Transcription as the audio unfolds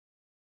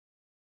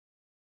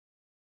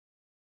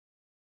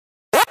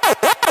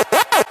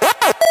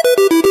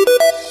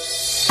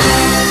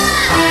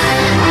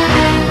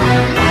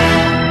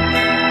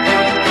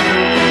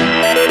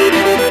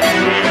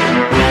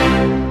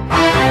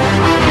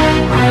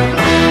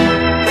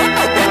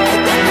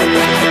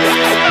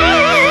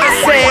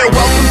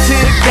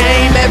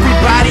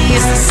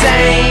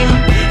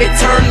It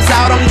turns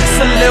out I'm just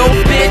a little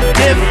bit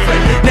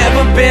different.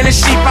 Never been a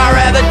sheep, I'd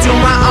rather do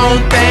my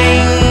own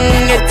thing.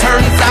 It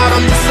turns out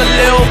I'm just a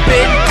little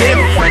bit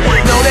different.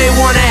 No, they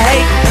wanna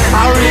hate,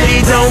 I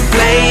really don't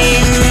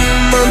blame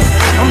them.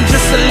 I'm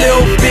just a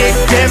little bit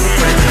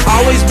different.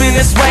 Always been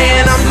this way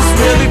and I'm just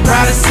really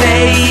proud to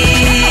say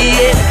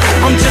it.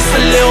 I'm just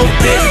a little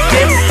bit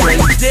different.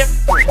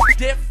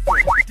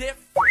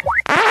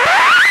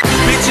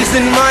 Bitches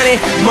and money,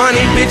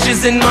 money,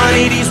 bitches and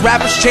money. These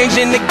rappers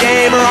changing the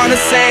game are on the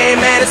same.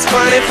 Man, it's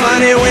funny,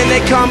 funny when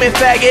they call me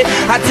faggot.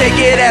 I take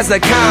it as a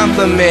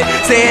compliment,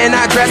 saying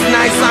I dress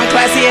nice, I'm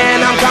classy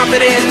and I'm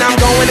confident. I'm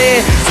going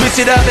in,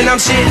 switch it up and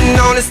I'm shitting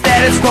on the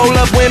status. Roll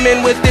up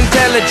women with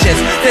intelligence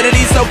instead of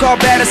these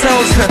so-called baddest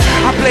hoes.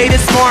 I played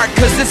it smart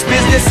cause this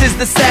business is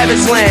the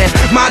savage land.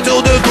 My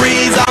dual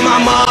degrees on my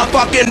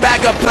motherfucking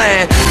backup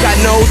plan. Got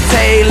no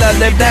tailor,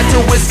 live that to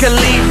Wiz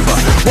Khalifa.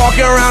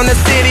 Walking around the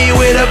city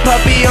with a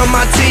puppy on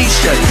my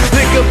t-shirt.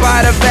 Liquor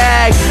by the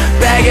bag,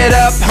 bag it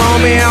up,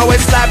 homie.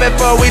 Always slap it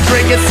before we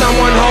drink it.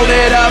 Someone hold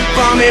it up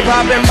for me.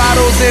 Popping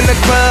bottles in the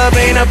club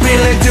ain't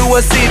appealing to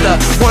us either.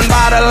 One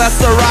bottle of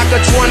Ciroc,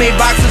 20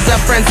 boxes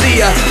of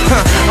Francia.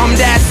 I'm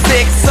that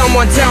sick,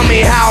 someone tell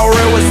me how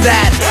real was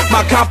that?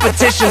 My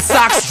competition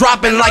socks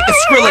dropping like a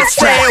Skrillex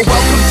track.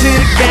 Welcome to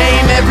the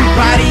game,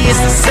 everybody is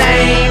the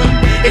same.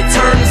 It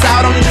turns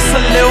out I'm just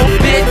a little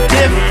bit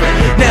different.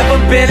 Never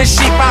been a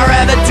sheep, I'd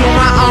rather do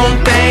my own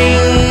thing.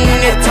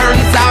 It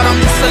turns out I'm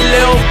just a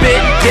little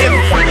bit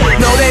different.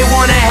 No, they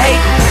wanna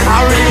hate,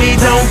 I really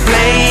don't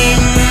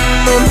blame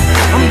them.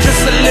 I'm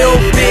just a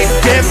little bit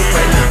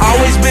different.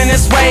 Always been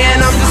this way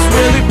and I'm just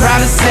really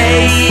proud to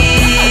say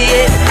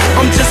it.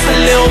 I'm just a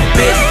little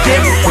bit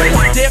different.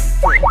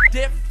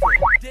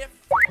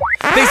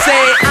 They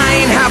say I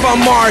ain't have a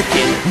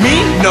market.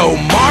 Me, no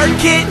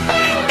market?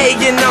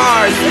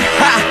 A&Rs,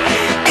 ha,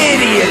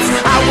 idiots.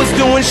 I was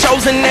doing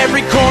shows in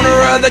every corner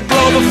of the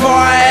globe before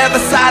I ever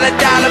signed a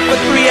dollar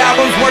for 3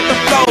 albums worth of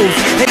flows.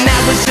 And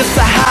that was just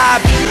a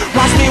hobby,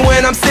 watch me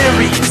when I'm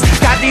serious.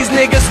 Got these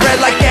niggas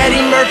red like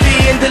Eddie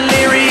Murphy and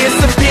delirious,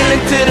 appealing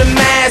to the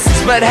masses.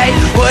 But hey,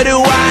 what do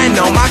I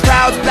know? My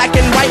crowd's black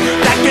and white,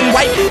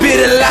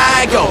 bitter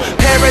Ligo.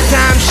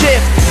 Paradigm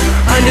shift,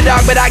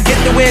 underdog, but I get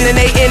the win. And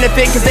they in it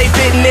cause they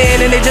fitting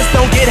in, and they just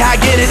don't get how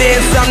I get it in.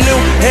 Some new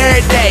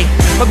every day.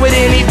 Fuck what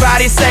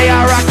anybody say,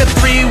 I rock a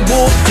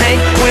 3-wolf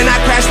tank. When I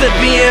crash the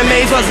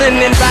BMAs,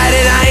 wasn't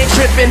invited, I ain't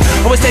tripping.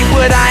 Always take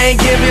what I ain't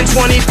giving.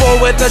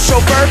 24 with a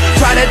chauffeur,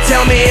 try to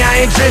tell me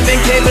I ain't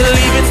driven. Can't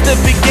believe it's the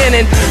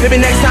beginning.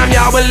 Maybe next time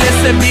y'all will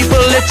listen.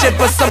 People itching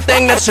for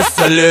something that's just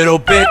a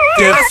little bit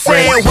different. I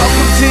say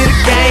welcome to the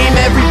game,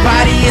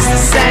 everybody is the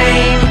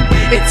same.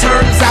 It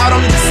turns out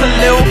I'm just a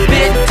little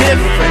bit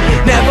different.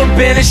 Never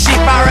been a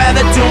sheep, I'd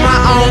rather do my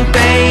own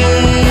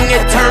thing.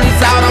 It turns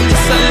out I'm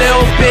just a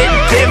little bit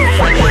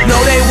different. No,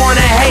 they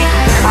wanna hate,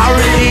 I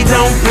really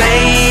don't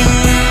blame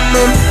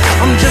them.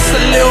 I'm just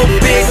a little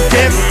bit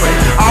different.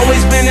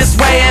 Always been this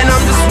way and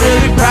I'm just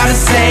really proud to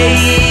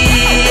say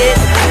it.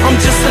 I'm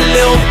just a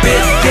little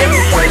bit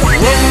different.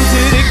 Welcome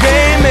to the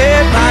game,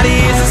 everybody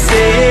is the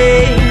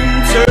same.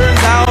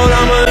 Turns out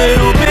I'm a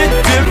little bit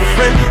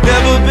different.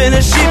 Never been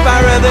a sheep,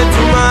 I'd rather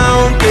do my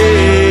own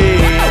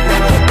thing.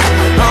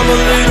 I'm a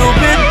little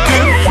bit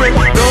different.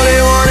 No, they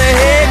wanna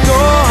hate,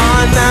 go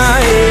on now,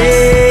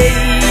 hey.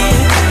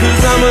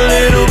 Cause I'm a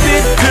little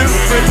bit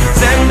different.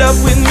 Stand up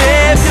with me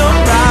if you're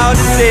proud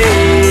to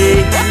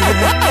say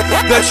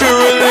that you're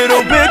a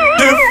little bit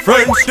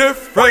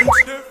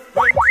different.